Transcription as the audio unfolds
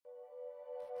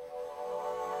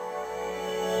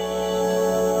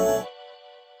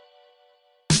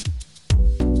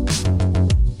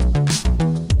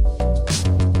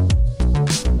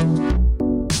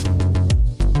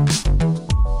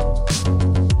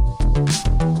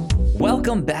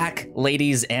Welcome back,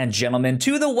 ladies and gentlemen,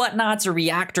 to the Whatnots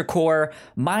Reactor Core.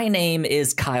 My name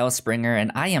is Kyle Springer,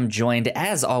 and I am joined,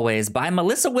 as always, by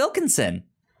Melissa Wilkinson.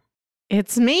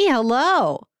 It's me.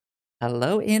 Hello.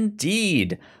 Hello,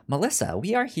 indeed. Melissa,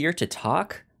 we are here to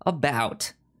talk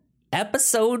about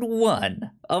episode 1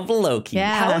 of Loki.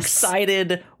 Yes. How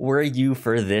excited were you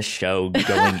for this show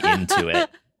going into it?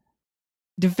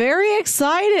 Very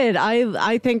excited.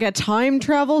 I think a time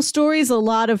travel story is a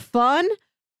lot of fun.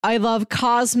 I love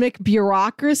cosmic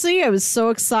bureaucracy. I was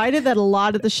so excited that a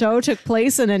lot of the show took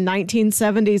place in a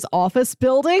 1970s office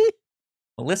building.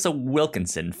 Melissa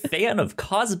Wilkinson, fan of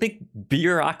cosmic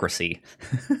bureaucracy.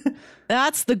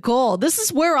 That's the goal. This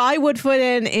is where I would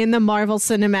fit in the Marvel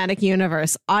Cinematic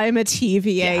Universe. I'm a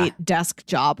TVA desk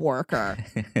job worker.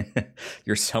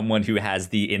 You're someone who has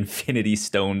the Infinity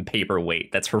Stone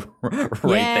paperweight. That's right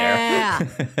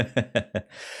there.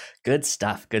 Good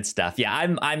stuff. Good stuff. Yeah,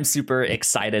 I'm super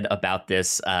excited about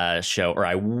this show, or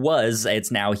I was.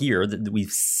 It's now here.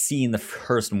 We've seen the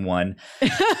first one.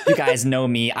 You guys know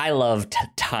me. I love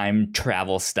time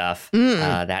travel stuff.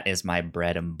 That is my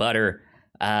bread and butter.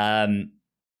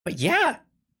 But yeah,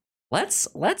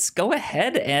 let's go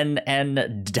ahead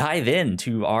and dive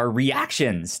into our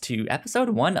reactions to episode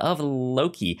 1 of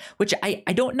Loki, which I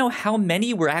don't know how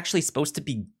many we're actually supposed to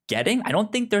be getting. I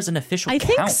don't think there's an official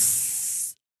count.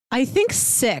 I think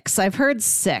 6. I've heard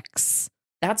 6.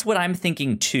 That's what I'm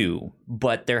thinking too,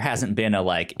 but there hasn't been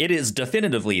it is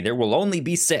definitively, there will only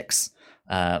be 6.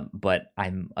 But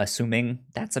I'm assuming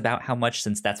that's about how much,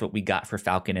 since that's what we got for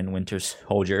Falcon and Winter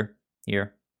Soldier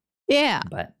here. Yeah.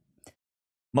 But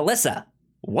Melissa,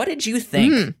 what did you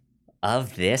think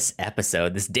of this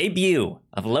episode, this debut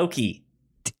of Loki?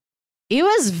 It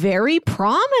was very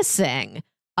promising.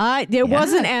 It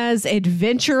wasn't as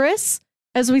adventurous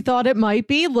as we thought it might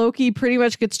be. Loki pretty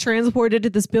much gets transported to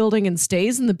this building and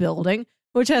stays in the building,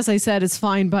 which, as I said, is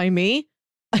fine by me.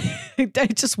 I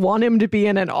just want him to be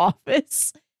in an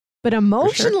office. But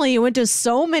emotionally, It went to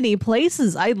so many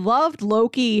places. I loved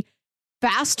Loki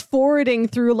fast forwarding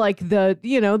through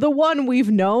the one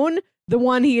we've known, the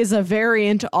one he is a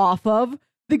variant off of,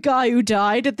 the guy who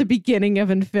died at the beginning of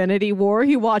Infinity War.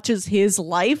 He watches his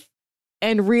life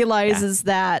and realizes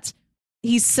that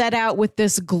he set out with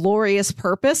this glorious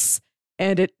purpose,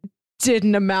 and it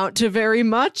didn't amount to very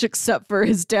much except for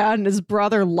his dad and his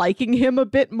brother liking him a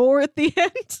bit more at the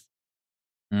end.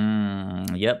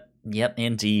 Yep,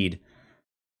 indeed.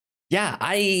 Yeah,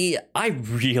 I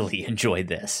really enjoyed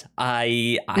this.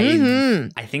 I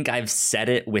think I've said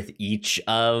it with each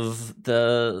of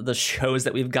the shows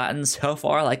that we've gotten so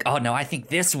far. Like, oh no, I think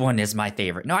this one is my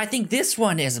favorite. No, I think this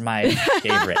one is my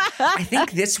favorite. I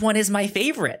think this one is my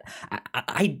favorite.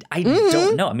 I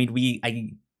don't know. I mean,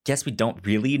 I guess we don't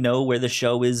really know where the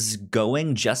show is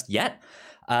going just yet.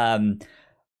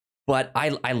 But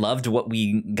I loved what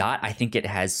we got. I think it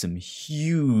has some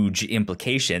huge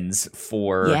implications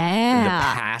for the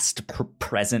past,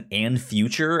 present, and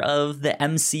future of the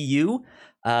MCU.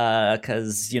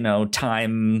 Because,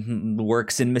 time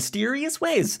works in mysterious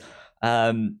ways.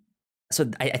 So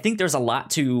I think there's a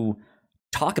lot to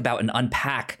talk about and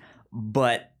unpack.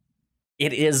 But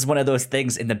it is one of those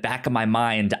things in the back of my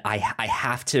mind. I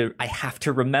have to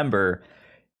remember.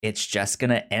 It's just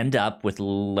going to end up with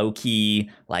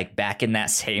Loki back in that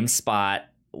same spot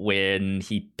when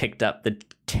he picked up the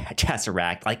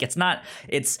Tesseract.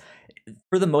 It's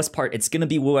for the most part, it's going to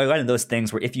be one of those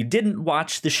things where if you didn't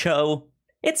watch the show,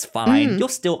 it's fine. You'll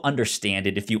still understand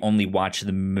it if you only watch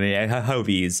the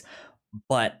movies.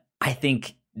 But I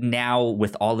think now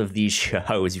with all of these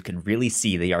shows, you can really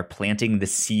see they are planting the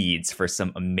seeds for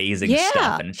some amazing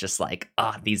stuff. And it's just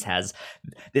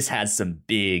this has some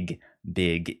big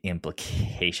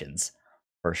implications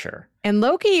for sure. And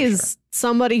Loki is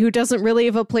somebody who doesn't really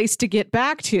have a place to get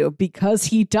back to because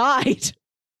he died.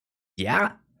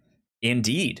 Yeah,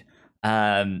 indeed.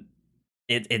 So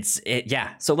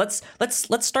let's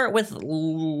start with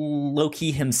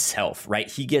Loki himself, right?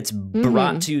 He gets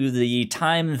brought to the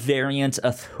Time Variant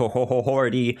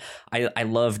Authority. I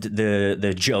loved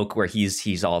the joke where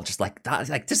he's all just like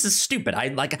this is stupid.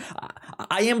 I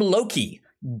am Loki,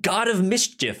 God of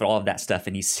Mischief, all of that stuff,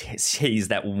 and he sees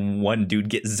that one dude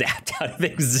get zapped out of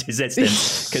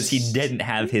existence because he didn't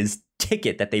have his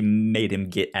ticket that they made him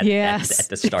get at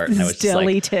the start. And I was just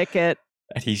like, ticket.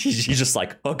 And he's just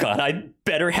like, oh God, I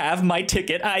better have my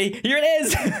ticket. Here it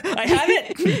is. I have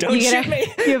it. Don't shoot me.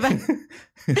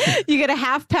 You get a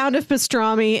half pound of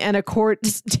pastrami and a court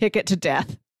ticket to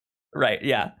death. Right.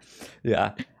 Yeah.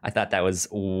 I thought that was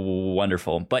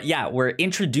wonderful. But yeah, we're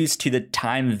introduced to the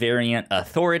Time Variant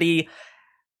Authority,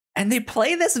 and they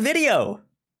play this video.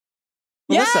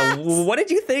 Melissa, what did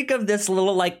you think of this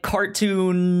little like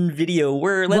cartoon video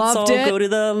where let's all go to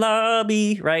the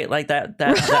lobby, right? Like that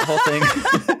whole thing.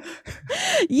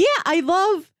 Yeah, I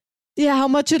love how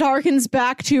much it harkens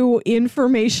back to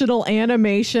informational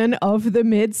animation of the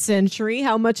mid-century,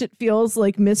 how much it feels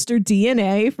like Mr.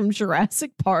 DNA from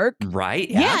Jurassic Park. Right.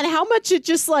 Yeah, and how much it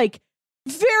just like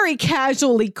very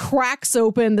casually cracks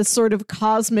open the sort of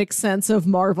cosmic sense of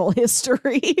Marvel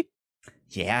history.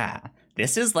 Yeah.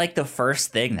 This is like the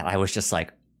first thing that I was just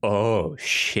like, oh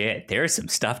shit, there's some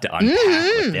stuff to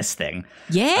unpack with this thing.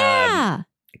 Yeah.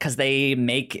 Because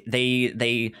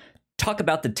they talk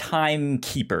about the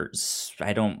timekeepers.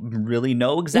 I don't really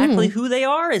know exactly who they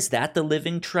are. Is that the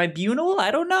Living Tribunal? I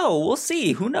don't know. We'll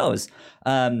see. Who knows?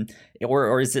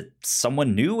 Or is it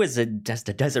someone new? Does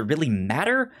it really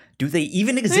matter? Do they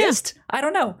even exist? Yeah. I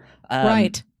don't know.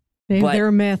 Right. They're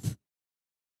a myth.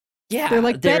 Yeah. They're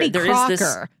like Betty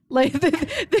Crocker. Like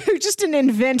they're just an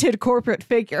invented corporate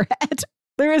figurehead.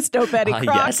 There is no Betty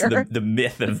Crocker. Yes, the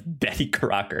myth of Betty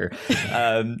Crocker.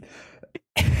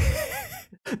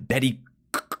 Betty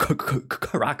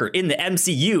Crocker in the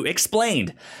MCU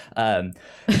explained.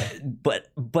 But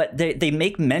they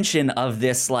make mention of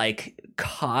this like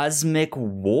cosmic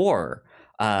war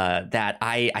that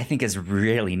I think is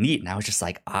really neat. And I was just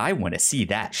like, I want to see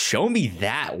that. Show me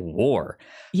that war.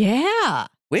 Yeah.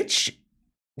 Which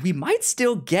we might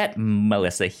still get,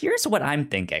 Melissa. Here's what I'm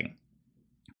thinking.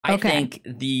 I think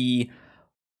the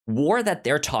war that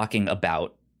they're talking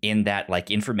about in that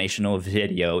like informational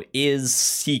video is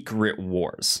Secret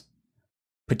Wars,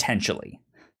 potentially.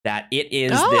 That it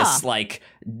is this like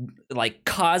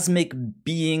cosmic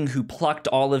being who plucked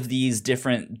all of these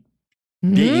different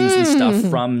beings and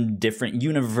stuff from different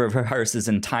universes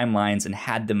and timelines and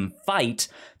had them fight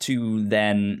to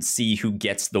then see who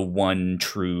gets the one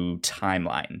true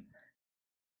timeline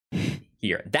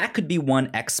here. That could be one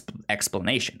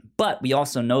explanation. But we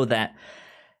also know that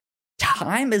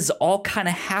time is all kind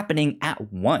of happening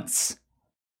at once,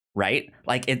 right?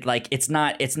 It's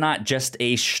not just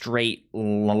a straight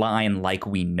line like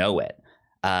we know it.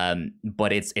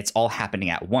 But it's all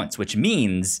happening at once, which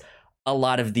means a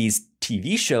lot of these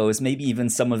TV shows, maybe even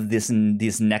some of this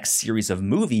next series of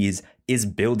movies, is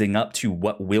building up to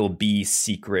what will be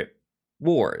Secret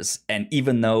Wars. And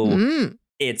even though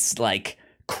it's like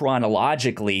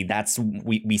chronologically, that's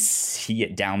we see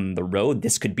it down the road,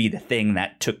 this could be the thing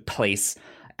that took place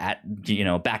at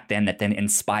back then that then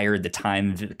inspired the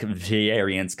time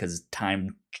variance, because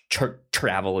time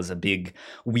travel is a big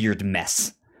weird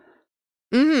mess.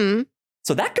 So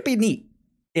that could be neat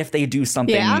if they do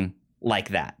something like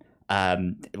that.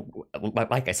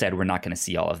 Like I said, we're not going to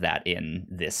see all of that in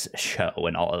this show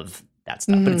and all of that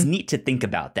stuff, but it's neat to think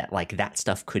about that. Like that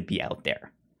stuff could be out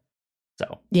there.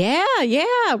 So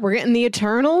yeah, we're getting the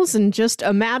Eternals in just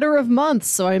a matter of months.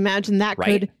 So I imagine that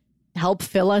could help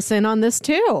fill us in on this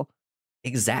too.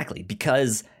 Exactly,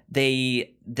 because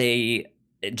they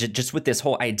just with this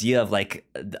whole idea of like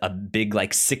a big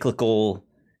like cyclical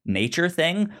nature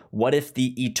thing. What if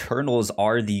the Eternals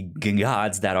are the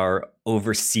gods that are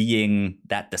overseeing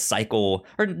that the cycle,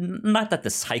 or not that the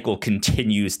cycle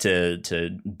continues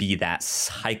to be that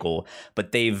cycle,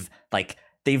 but they've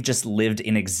just lived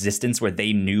in existence where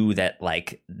they knew that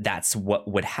like that's what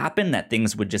would happen, that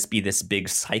things would just be this big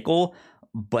cycle,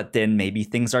 but then maybe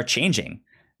things are changing.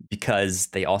 Because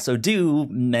they also do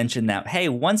mention that, hey,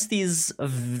 once these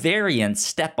variants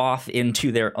step off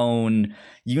into their own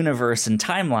universe and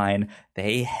timeline,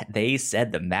 they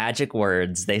said the magic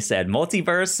words. They said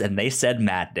multiverse and they said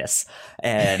madness.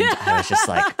 And I was just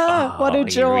like, oh, what a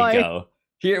joy.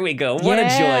 Here we go. What a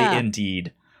joy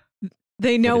indeed.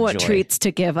 They know what treats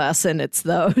to give us, and it's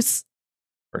those.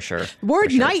 For sure.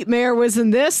 Word nightmare was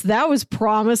in this. That was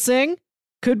promising.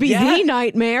 Could be the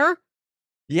nightmare.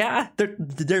 Yeah,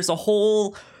 there's a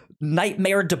whole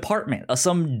nightmare department,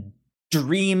 some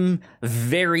dream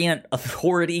variant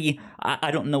authority.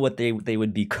 I don't know what they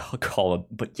would be called,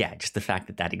 but yeah, just the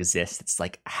fact that exists. It's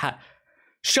like,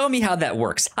 show me how that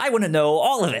works. I want to know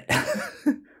all of it.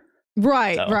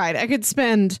 Right. I could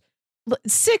spend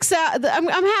 6 hours. I'm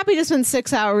happy to spend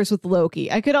 6 hours with Loki.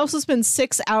 I could also spend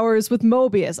 6 hours with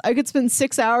Mobius. I could spend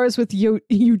 6 hours with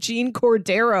Eugene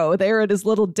Cordero there at his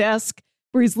little desk,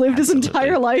 where he's lived his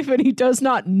entire life and he does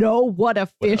not know what a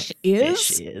fish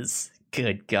is.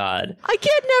 Good God. I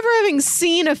get never having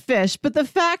seen a fish, but the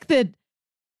fact that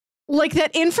like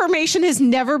that information has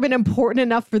never been important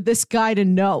enough for this guy to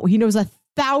know. He knows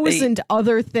 1,000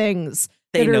 other things.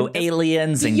 They know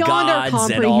aliens and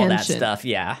gods and all that stuff.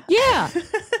 Yeah. Yeah.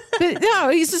 But no,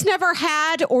 he's just never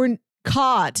had or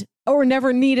caught or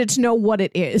never needed to know what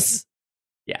it is.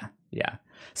 Yeah. Yeah.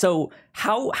 So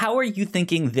how are you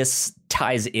thinking this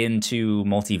ties into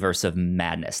Multiverse of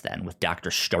Madness then with Doctor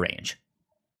Strange?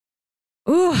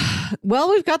 Ooh,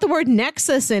 well, we've got the word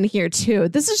nexus in here, too.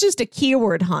 This is just a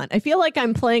keyword hunt. I feel like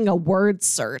I'm playing a word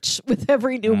search with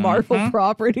every new Marvel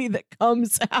property that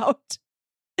comes out.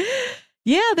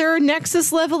 Yeah, there are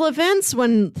nexus level events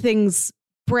when things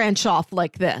branch off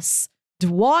like this.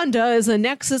 Wanda is a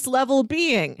nexus level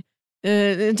being.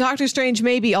 Doctor Strange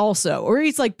maybe also, or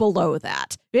he's like below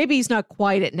that. Maybe he's not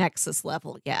quite at nexus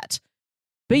level yet.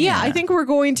 But yeah, I think we're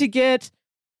going to get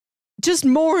just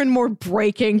more and more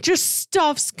breaking. Just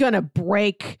stuff's gonna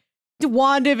break.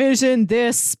 WandaVision,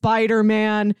 this,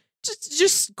 Spider-Man,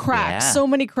 just cracks. Yeah. So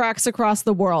many cracks across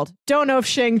the world. Don't know if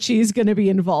Shang-Chi's gonna be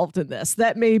involved in this.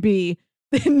 That may be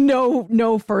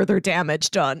no further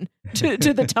damage done to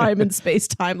the time and space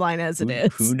timeline as it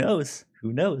is. Who knows?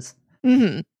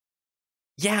 Mm-hmm.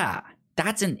 Yeah,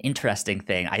 that's an interesting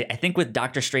thing. I think with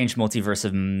Doctor Strange Multiverse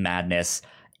of Madness,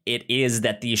 it is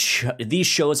that these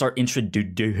shows are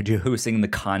introducing the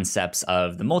concepts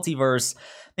of the multiverse.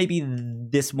 Maybe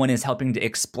this one is helping to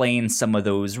explain some of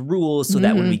those rules so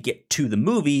that when we get to the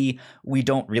movie, we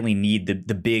don't really need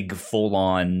the big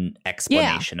full-on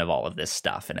explanation of all of this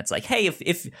stuff. And it's like, hey,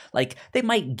 if like they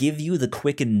might give you the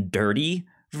quick and dirty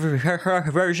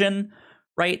version,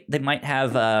 right? They might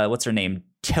have, what's her name?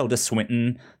 Tilda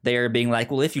Swinton there being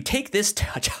like, well, if you take this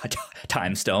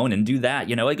time stone and do that,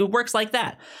 like it works like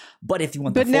that. But if you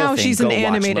want the full thing, she's an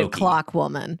animated Loki. Clock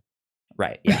woman.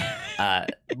 Right. Yeah.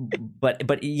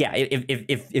 But yeah,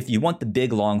 if you want the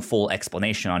big, long, full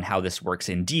explanation on how this works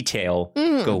in detail,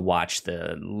 go watch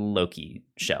the Loki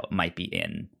show. It might be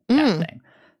in that thing.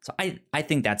 So I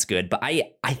think that's good. But I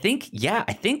think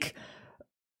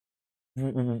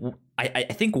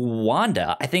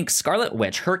Wanda, I think Scarlet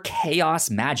Witch, her chaos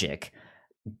magic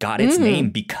got its name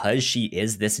because she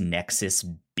is this nexus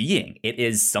being. It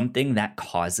is something that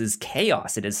causes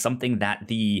chaos. It is something that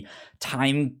the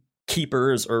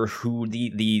timekeepers or who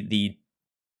the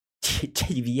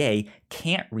TVA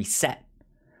can't reset.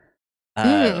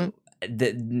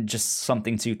 Just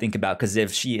something to think about, because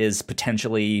if she is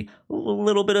potentially a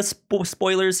little bit of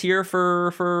spoilers here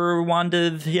for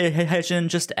WandaVision,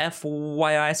 just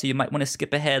FYI, so you might want to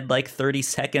skip ahead like 30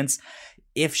 seconds.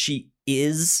 If she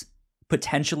is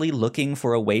potentially looking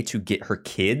for a way to get her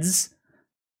kids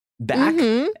back,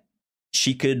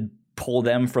 she could pull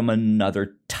them from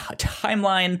another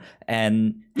timeline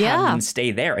and have them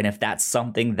stay there. And if that's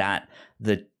something that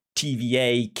the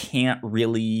TVA can't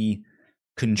really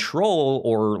control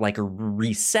or like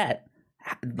reset,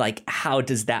 like how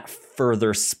does that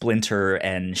further splinter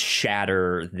and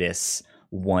shatter this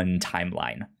one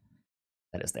timeline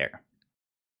that is there?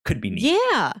 Could be neat.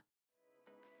 Yeah.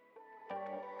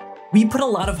 We put a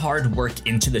lot of hard work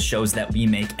into the shows that we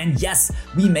make, and yes,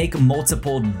 we make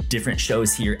multiple different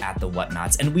shows here at The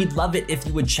Whatnots, and we'd love it if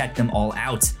you would check them all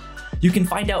out. You can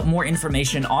find out more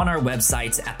information on our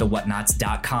websites at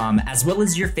thewhatnots.com, as well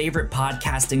as your favorite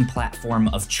podcasting platform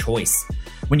of choice.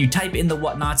 When you type in The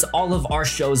Whatnots, all of our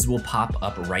shows will pop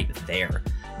up right there.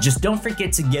 Just don't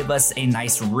forget to give us a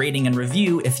nice rating and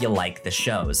review if you like the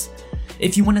shows.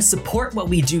 If you want to support what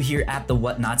we do here at The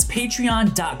Whatnots,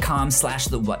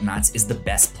 patreon.com/thewhatnots is the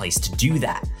best place to do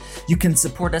that. You can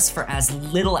support us for as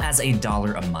little as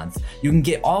 $1 a month. You can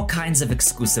get all kinds of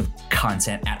exclusive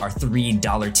content at our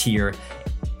 $3 tier,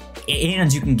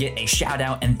 and you can get a shout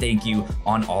out and thank you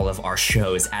on all of our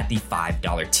shows at the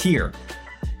 $5 tier.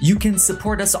 You can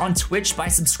support us on Twitch by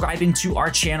subscribing to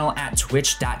our channel at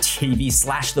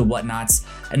twitch.tv/thewhatnots,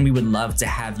 and we would love to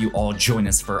have you all join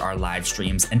us for our live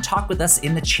streams and talk with us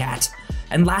in the chat.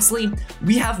 And lastly,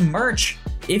 we have merch.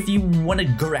 If you want to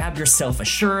grab yourself a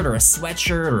shirt or a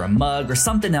sweatshirt or a mug or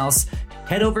something else,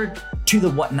 head over to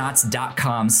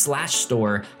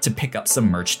thewhatnots.com/store to pick up some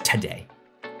merch today.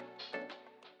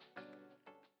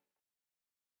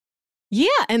 Yeah,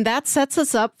 and that sets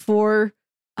us up for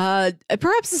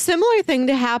perhaps a similar thing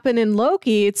to happen in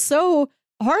Loki. It's so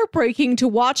heartbreaking to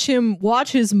watch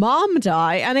his mom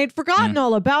die, and I'd forgotten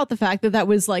all about the fact that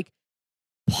was like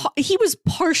he was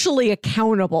partially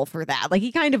accountable for that. Like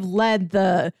he kind of led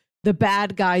the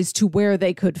bad guys to where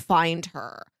they could find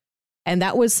her, and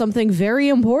that was something very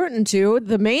important to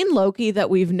the main Loki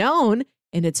that we've known.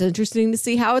 And it's interesting to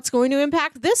see how it's going to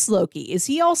impact this Loki. Is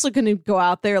he also going to go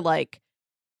out there like,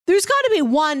 there's got to be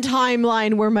one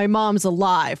timeline where my mom's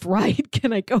alive, right?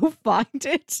 Can I go find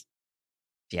it?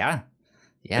 Yeah.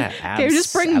 Can you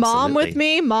just bring mom with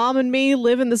me? Mom and me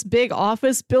live in this big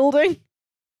office building.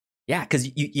 Yeah, because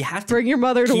you have to bring your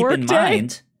mother to work. Keep in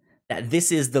mind that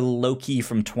this is the Loki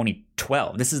from 2020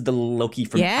 2012. This is the Loki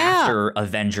from after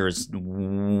Avengers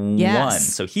 1.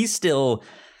 So he's still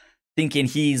thinking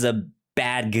he's a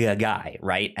bad guy,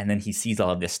 right? And then he sees all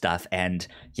of this stuff, and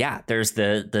there's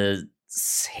the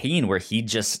scene where he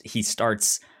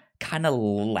starts kind of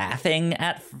laughing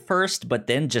at first, but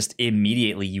then just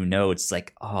immediately it's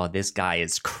like, oh, this guy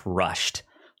is crushed.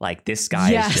 Like, this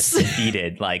guy is just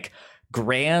defeated. Like,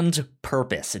 grand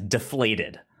purpose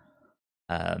deflated.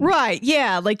 Right?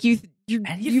 Yeah, like you've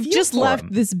just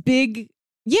left this big.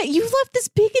 Yeah, you've left this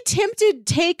big attempted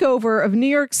takeover of New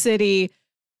York City.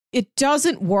 It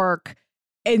doesn't work.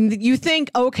 And you think,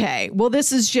 okay, well,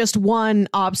 this is just one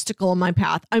obstacle in my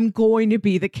path. I'm going to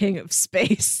be the king of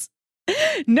space.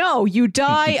 No, you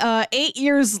die 8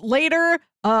 years later.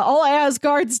 All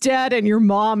Asgard's dead, and your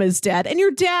mom is dead, and your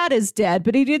dad is dead.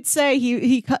 But he did say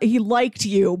he liked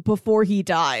you before he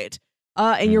died.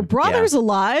 And your brother's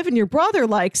alive, and your brother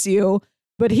likes you,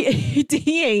 but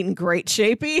he ain't in great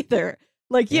shape either.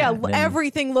 Like,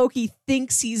 everything Loki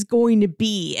thinks he's going to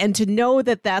be, and to know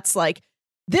that that's like,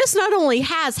 this not only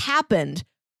has happened,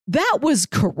 that was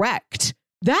correct.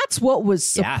 That's what was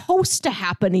supposed to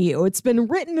happen to you. It's been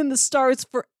written in the stars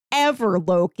forever,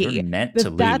 Loki. You're meant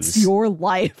to lose. That's your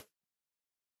life.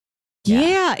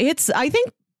 Yeah, I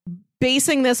think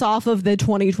basing this off of the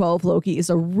 2012 Loki is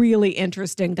a really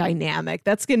interesting dynamic.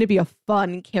 That's going to be a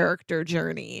fun character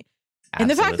journey. Absolutely. And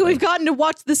the fact that we've gotten to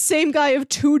watch the same guy have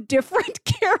two different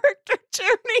character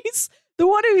journeys, the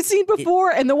one we've seen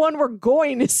before and the one we're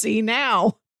going to see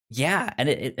now. Yeah, and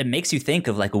it makes you think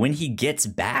of, like, when he gets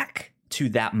back to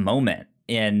that moment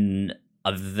in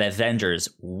the Avengers,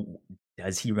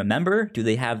 does he remember? Do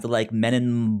they have the, like, Men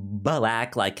in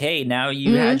Black, like, hey, now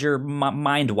you had your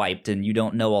mind wiped and you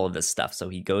don't know all of this stuff. So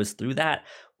he goes through that.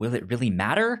 Will it really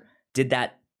matter? Did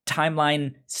that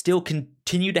timeline still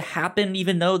continue to happen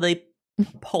even though they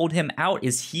pulled him out?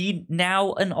 Is he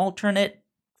now an alternate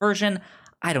version?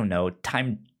 I don't know.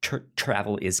 Time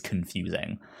travel is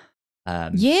confusing.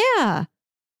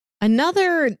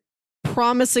 Another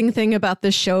promising thing about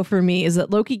this show for me is that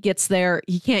Loki gets there.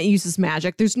 He can't use his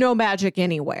magic. There's no magic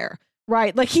anywhere,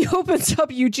 right? Like, he opens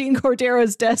up Eugene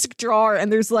Cordero's desk drawer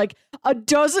and there's like a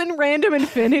dozen random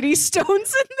infinity stones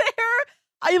in there.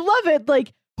 I love it.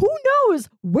 Like, who knows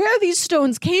where these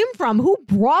stones came from? Who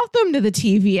brought them to the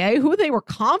TVA? Who they were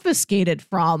confiscated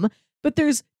from? But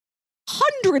there's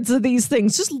hundreds of these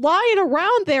things just lying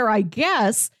around there, I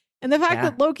guess. And the fact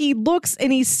that Loki looks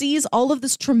and he sees all of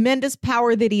this tremendous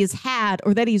power that he has had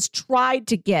or that he's tried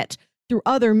to get through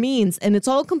other means, and it's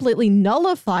all completely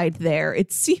nullified there.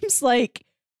 It seems like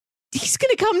he's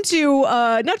going to come to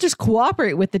not just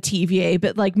cooperate with the TVA,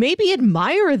 but like maybe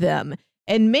admire them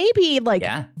and maybe like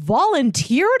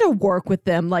volunteer to work with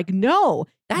them. Like, no,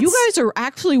 you guys are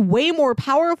actually way more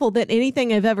powerful than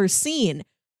anything I've ever seen.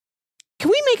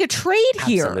 Can we make a trade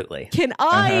here? Absolutely. Can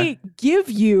I give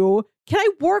you... Can I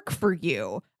work for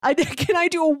you? Can I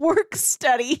do a work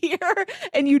study here?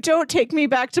 And you don't take me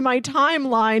back to my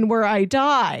timeline where I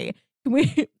die.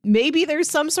 Maybe there's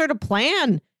some sort of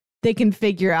plan they can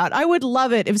figure out. I would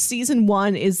love it if season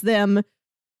 1 is them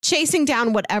chasing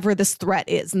down whatever this threat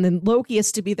is. And then Loki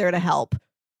has to be there to help.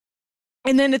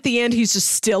 And then at the end, he's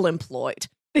just still employed.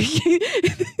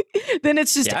 Then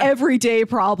it's just everyday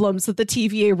problems that the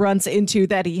TVA runs into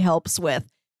that he helps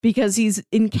with. Because he's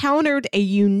encountered a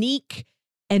unique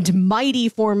and mighty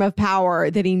form of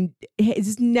power that he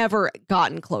has never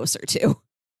gotten closer to.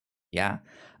 Yeah.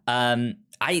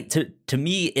 To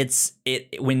me, it's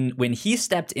when he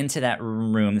stepped into that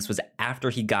room. This was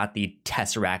after he got the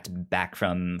Tesseract back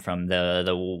from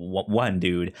the one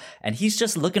dude, and he's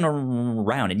just looking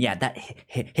around, and that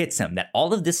hits him that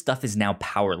all of this stuff is now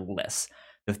powerless.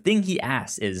 The thing he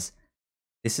asks is,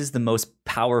 this is the most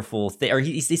powerful thing, or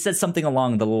he said something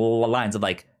along the lines of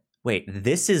like, wait,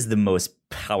 this is the most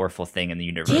powerful thing in the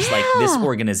universe, like this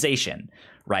organization,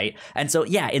 right? And so,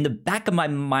 in the back of my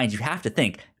mind, you have to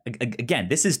think, again,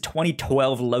 this is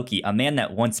 2012 Loki, a man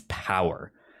that wants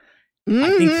power.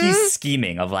 I think he's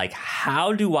scheming of like,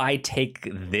 how do I take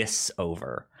this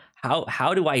over?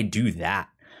 How do I do that?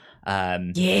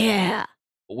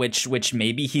 Which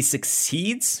maybe he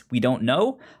succeeds. We don't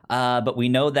know. But we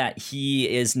know that he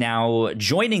is now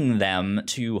joining them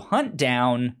to hunt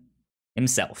down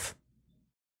himself.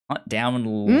 Hunt down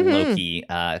Loki.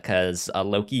 Because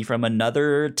Loki from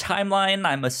another timeline,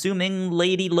 I'm assuming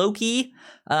Lady Loki,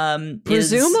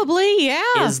 presumably,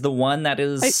 is the one that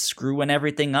is screwing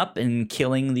everything up and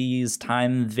killing these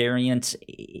time variant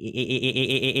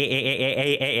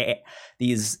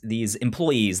these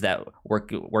employees that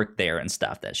work there and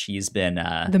stuff, that she's been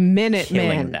the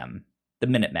Minutemen. them. The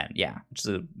Minutemen, which is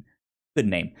a good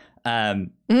name.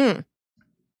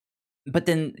 But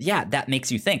then, yeah, that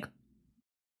makes you think.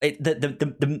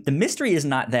 The mystery is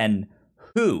not then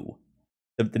who.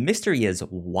 The mystery is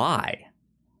why.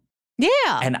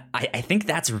 Yeah. And I think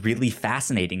that's really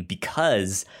fascinating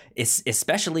because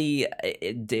especially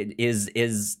is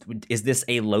this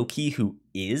a Loki who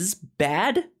is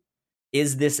bad?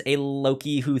 Is this a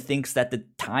Loki who thinks that the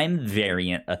time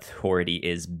variant authority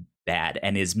is bad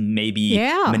and is maybe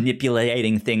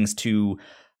manipulating things to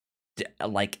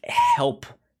like help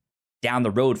down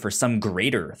the road for some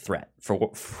greater threat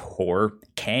for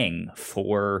Kang,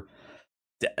 for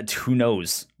who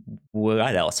knows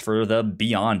what else, for the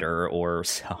Beyonder or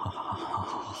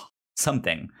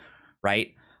something,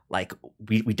 right? Like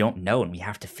we don't know, and we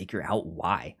have to figure out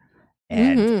why.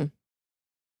 And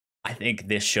I think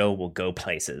this show will go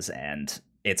places, and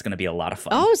it's going to be a lot of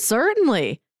fun. Oh,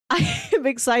 certainly. I am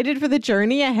excited for the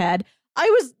journey ahead. I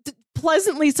was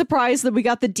pleasantly surprised that we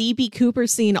got the DB Cooper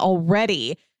scene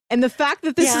already. And the fact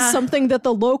that this is something that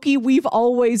the Loki we've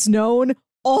always known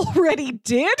already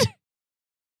did.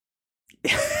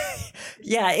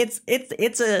 Yeah, it's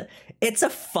a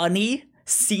funny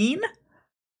scene.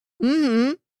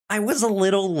 I was a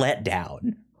little let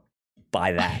down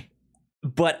by that.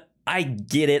 But I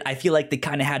get it. I feel like they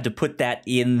kind of had to put that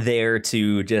in there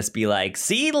to just be like,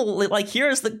 see, like,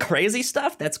 here's the crazy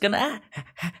stuff that's going to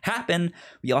happen.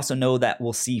 We also know that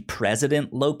we'll see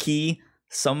President Loki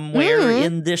somewhere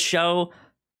in this show.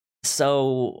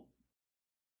 So,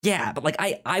 yeah, but like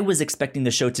I was expecting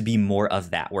the show to be more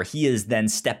of that, where he is then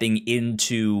stepping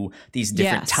into these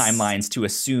different timelines to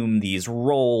assume these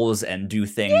roles and do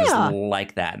things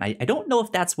like that. And I don't know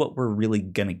if that's what we're really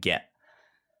going to get.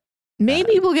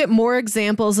 Maybe we'll get more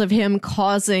examples of him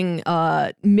causing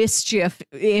mischief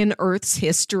in Earth's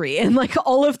history and like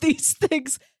all of these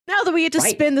things. Now that we get to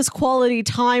spend this quality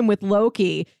time with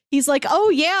Loki, he's like, oh,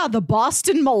 yeah, the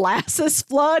Boston molasses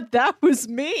flood. That was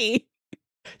me.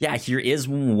 Yeah, here is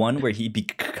one where he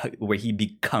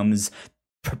becomes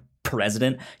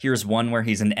president. Here's one where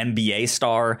he's an NBA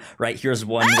star, right? Here's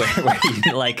one where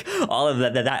he like all of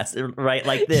that's right.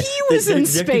 Like he was in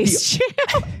Space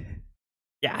Jam.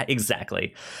 Yeah,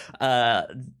 exactly.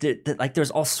 Like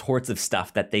there's all sorts of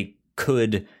stuff that they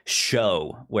could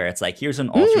show where it's like, here's an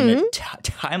alternate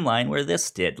timeline where this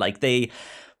did. Like they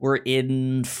were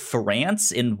in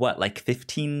France in what, like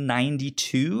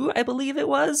 1592, I believe it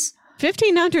was.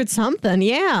 1500 something,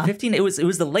 yeah. It was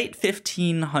the late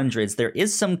 1500s. There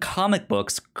is some comic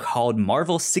books called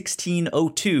Marvel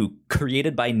 1602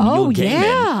 created by Neil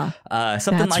Gaiman. Yeah.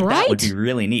 Something That's like right. that would be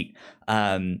really neat.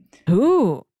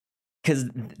 Ooh. Because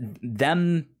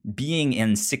them being in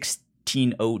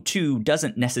 1602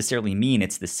 doesn't necessarily mean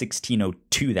it's the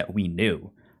 1602 that we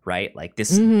knew, right? Like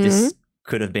this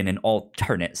could have been an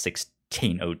alternate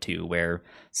 1602 where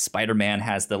Spider-Man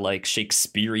has the like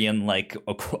Shakespearean like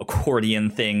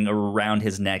accordion thing around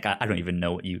his neck. I don't even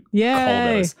know what you call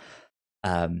those.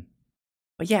 But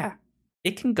yeah,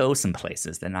 it can go some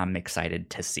places that I'm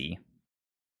excited to see.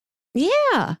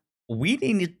 Yeah. We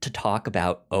need to talk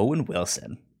about Owen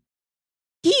Wilson.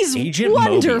 He's Agent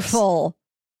wonderful.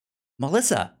 Mobius.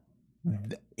 Melissa,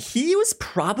 he was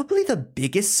probably the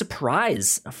biggest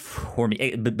surprise for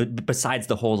me, besides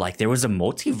the whole, like, there was a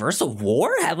multiversal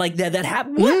war like that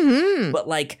happened. But,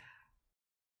 like,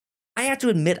 I have to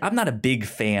admit, I'm not a big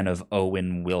fan of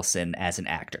Owen Wilson as an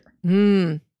actor.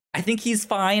 I think he's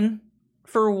fine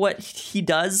for what he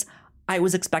does. I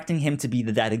was expecting him to be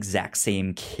that exact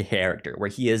same character,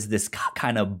 where he is this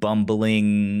kind of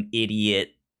bumbling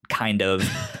idiot, kind of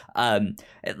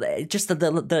just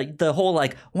the whole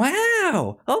like,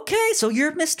 wow, okay, so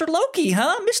you're Mr. Loki,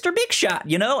 huh? Mr. Big Shot,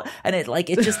 you know? And it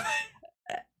just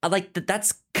like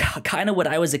that's kind of what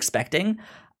I was expecting.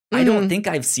 I don't think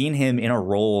I've seen him in a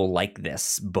role like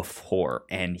this before,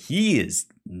 and he is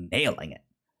nailing it.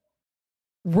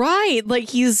 Right, like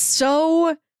he's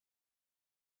so,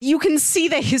 you can see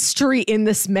the history in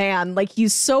this man. Like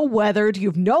he's so weathered. You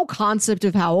have no concept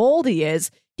of how old he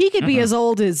is. He could be as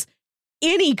old as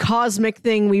any cosmic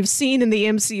thing we've seen in the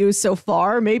MCU so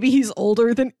far. Maybe he's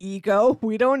older than Ego.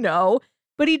 We don't know.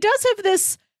 But he does have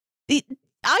this...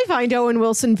 I find Owen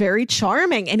Wilson very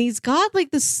charming. And he's got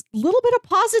like this little bit of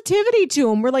positivity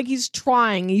to him where like he's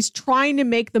trying to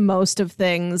make the most of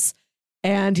things.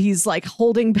 And he's like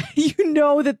holding... You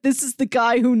know that this is the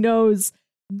guy who knows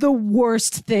the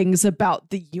worst things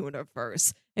about the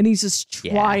universe. And he's just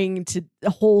trying to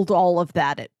hold all of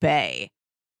that at bay.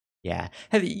 Yeah.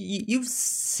 Have you've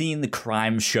seen the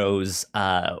crime shows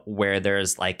where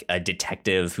there's like a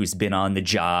detective who's been on the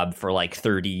job for like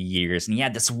 30 years and he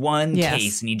had this one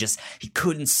case and he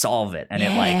couldn't solve it and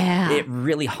it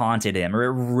really haunted him or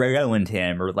it ruined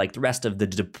him or like the rest of the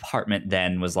department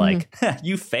then was like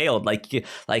you failed like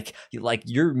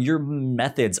your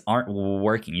methods aren't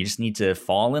working. You just need to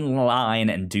fall in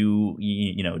line and do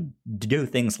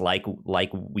things like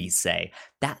we say.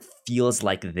 That feels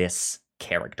like this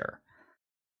character,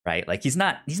 right? Like he's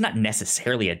not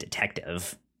necessarily a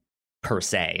detective per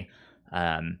se,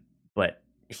 but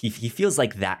he feels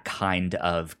like that kind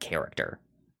of character,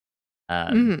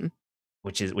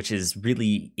 which is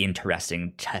really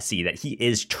interesting to see that he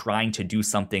is trying to do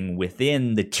something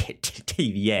within the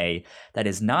TVA that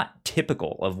is not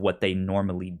typical of what they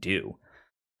normally do,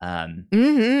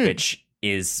 which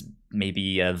is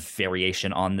maybe a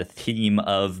variation on the theme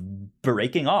of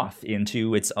breaking off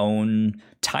into its own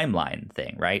timeline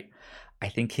thing, right? I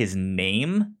think his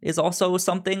name is also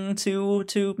something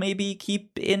to maybe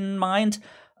keep in mind.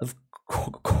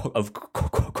 Of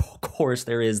course,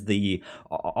 there is the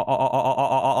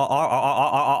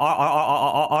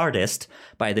artist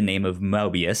by the name of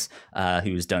Mobius,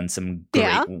 who's done some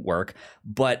great work.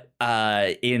 But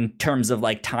in terms of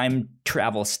like time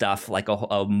travel stuff, like a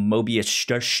Mobius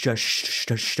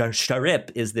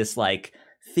strip is this like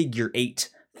figure 8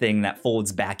 thing that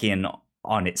folds back in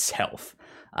on itself.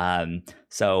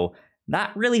 So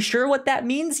not really sure what that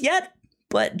means yet.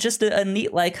 But just a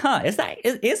neat, like, is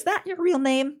that your real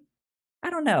name? I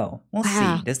don't know. We'll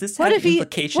see. Does this have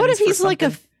implications? What if he's like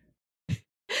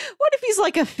what if he's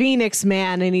like a Phoenix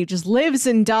man and he just lives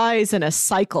and dies in a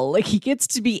cycle? Like he gets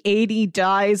to be 80,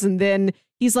 dies, and then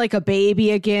he's like a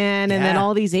baby again, and then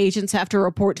all these agents have to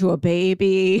report to a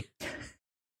baby.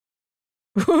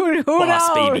 Who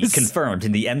Boss knows? Baby confirmed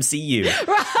in the MCU.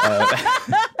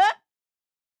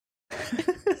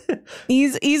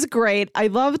 He's great. I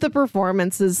love the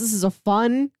performances. This is a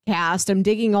fun cast. I'm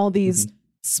digging all these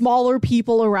smaller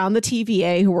people around the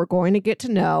TVA who we're going to get to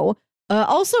know.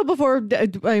 Also, before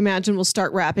I imagine we'll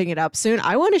start wrapping it up soon,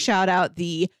 I want to shout out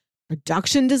the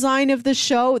production design of the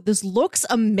show. This looks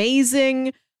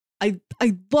amazing. I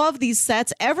love these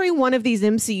sets. Every one of these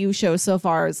MCU shows so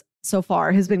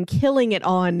far has been killing it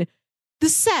on the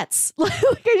sets. Like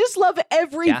I just love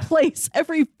every place,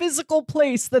 every physical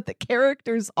place that the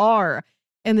characters are.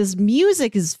 And this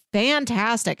music is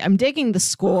fantastic. I'm digging the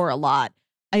score a lot.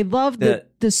 I love the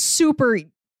super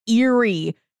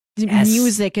eerie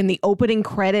music and the opening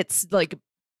credits like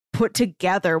put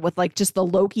together with like just the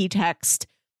Loki text.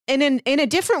 And in a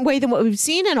different way than what we've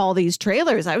seen in all these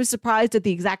trailers. I was surprised at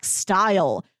the exact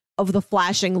style of the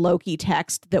flashing Loki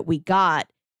text that we got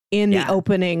in the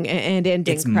opening and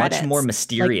ending it's credits. Much more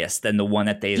mysterious than the one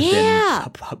that they've been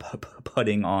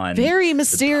putting on. Very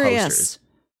mysterious.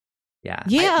 Yeah.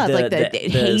 The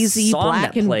hazy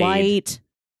black and white.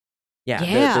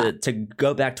 Yeah. To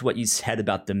go back to what you said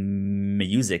about the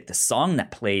music, the song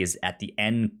that plays at the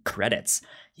end credits,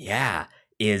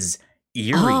 is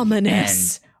eerie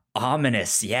and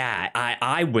ominous. Yeah,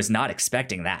 I was not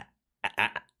expecting that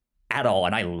at all,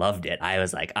 and I loved it. I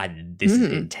was like, this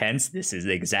is intense. This is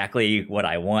exactly what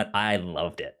I want. I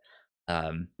loved it.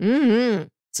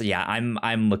 So yeah,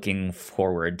 I'm looking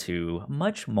forward to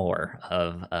much more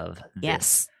of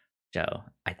this show.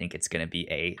 I think it's going to be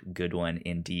a good one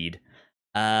indeed.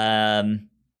 Final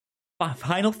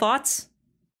thoughts?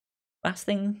 Last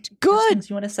thing? Good.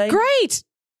 You want to say? Great.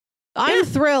 I'm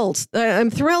thrilled. I'm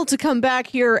thrilled to come back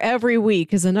here every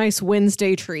week as a nice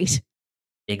Wednesday treat.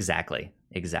 Exactly.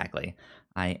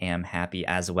 I am happy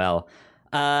as well.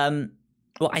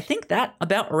 Well, I think that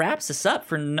about wraps us up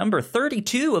for number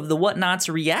 32 of the Whatnots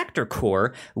Reactor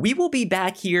Core. We will be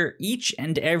back here each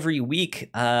and every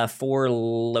week for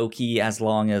Loki, as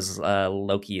long as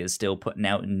Loki is still putting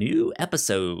out new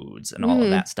episodes and all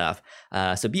of that stuff.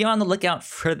 So be on the lookout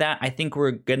for that. I think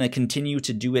we're going to continue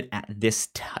to do it at this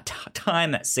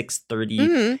time at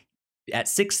 6:30. At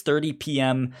 6:30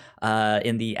 p.m.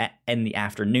 In the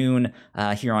afternoon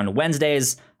here on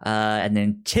Wednesdays, and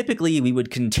then typically we would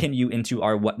continue into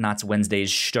our Whatnots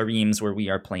Wednesdays streams where we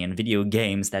are playing video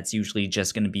games. That's usually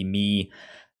just going to be me,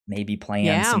 maybe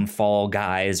playing some Fall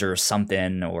Guys or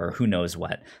something, or who knows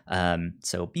what.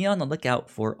 So be on the lookout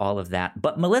for all of that.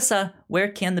 But Melissa,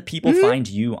 where can the people find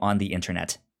you on the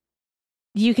internet?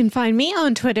 You can find me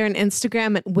on Twitter and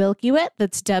Instagram at Wilkywit.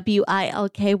 That's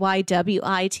WILKYWIT.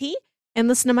 And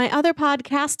listen to my other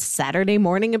podcast, Saturday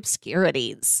Morning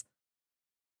Obscurities.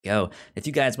 Go. If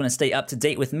you guys want to stay up to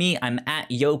date with me, I'm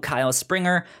at Yo Kyle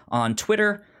Springer on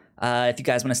Twitter. If you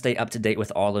guys want to stay up to date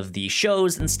with all of the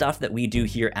shows and stuff that we do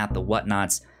here at the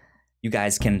Whatnots, You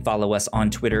guys can follow us on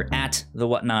Twitter at The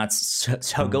Whatnots.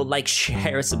 So go like,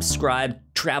 share, subscribe,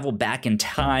 travel back in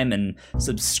time, and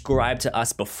subscribe to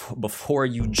us before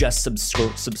you just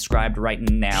subscribed right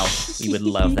now. We would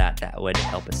love that. That would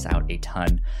help us out a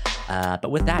ton. But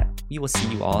with that, we will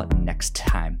see you all next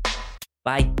time.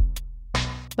 Bye.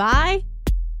 Bye.